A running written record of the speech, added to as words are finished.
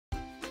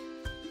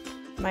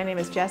My name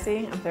is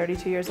Jessie. I'm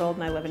 32 years old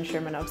and I live in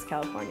Sherman Oaks,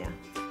 California.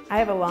 I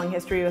have a long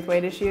history with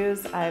weight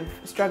issues. I've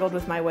struggled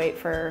with my weight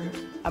for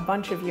a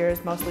bunch of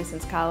years, mostly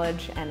since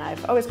college, and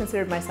I've always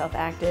considered myself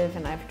active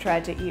and I've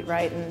tried to eat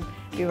right and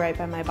do right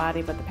by my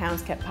body, but the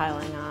pounds kept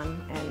piling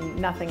on and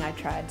nothing I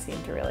tried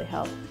seemed to really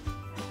help.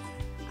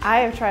 I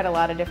have tried a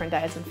lot of different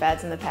diets and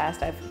fads in the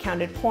past. I've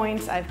counted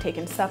points, I've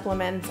taken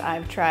supplements,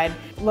 I've tried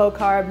low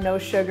carb, no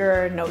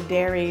sugar, no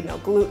dairy, no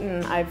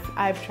gluten.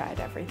 I've tried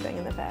everything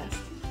in the past.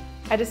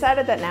 I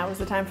decided that now was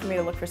the time for me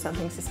to look for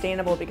something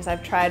sustainable because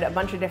I've tried a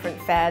bunch of different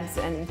fads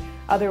and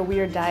other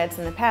weird diets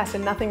in the past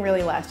and nothing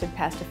really lasted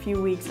past a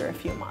few weeks or a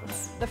few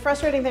months. The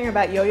frustrating thing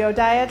about yo-yo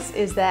diets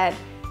is that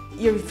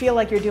you feel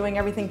like you're doing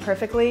everything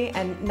perfectly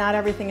and not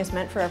everything is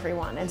meant for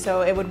everyone. And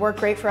so it would work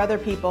great for other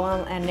people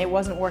and it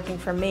wasn't working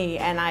for me,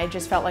 and I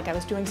just felt like I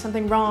was doing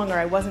something wrong or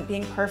I wasn't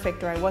being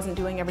perfect or I wasn't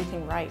doing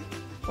everything right.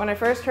 When I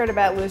first heard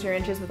about Lose Your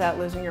Inches Without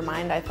Losing Your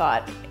Mind, I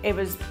thought it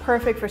was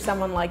perfect for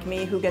someone like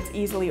me who gets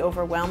easily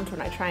overwhelmed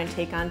when I try and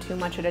take on too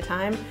much at a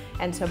time.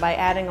 And so by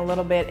adding a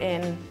little bit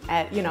in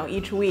at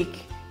each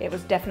week, it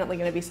was definitely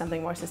going to be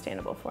something more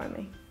sustainable for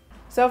me.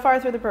 So far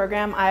through the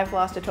program, I've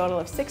lost a total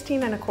of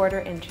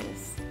 16¼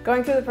 inches.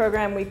 Going through the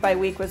program week by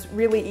week was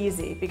really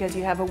easy because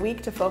you have a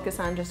week to focus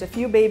on just a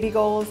few baby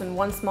goals and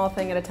one small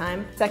thing at a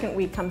time. Second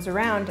week comes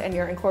around and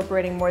you're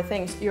incorporating more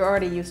things. You're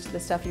already used to the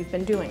stuff you've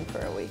been doing for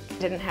a week. I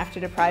didn't have to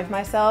deprive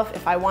myself.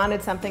 If I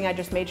wanted something, I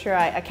just made sure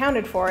I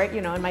accounted for it,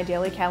 in my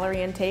daily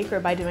calorie intake or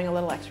by doing a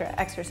little extra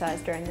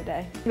exercise during the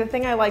day. The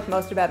thing I like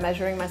most about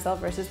measuring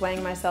myself versus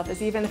weighing myself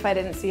is even if I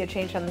didn't see a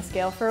change on the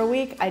scale for a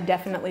week, I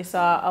definitely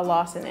saw a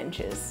loss in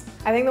inches.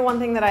 I think the one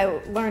thing that I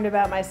learned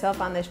about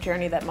myself on this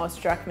journey that most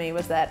struck me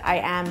was that I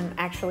am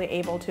actually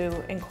able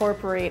to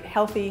incorporate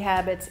healthy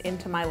habits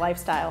into my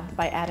lifestyle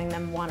by adding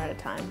them one at a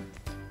time.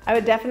 I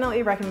would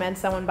definitely recommend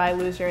someone buy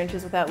Lose Your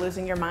Inches Without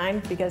Losing Your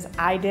Mind because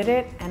I did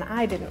it and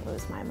I didn't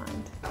lose my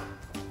mind.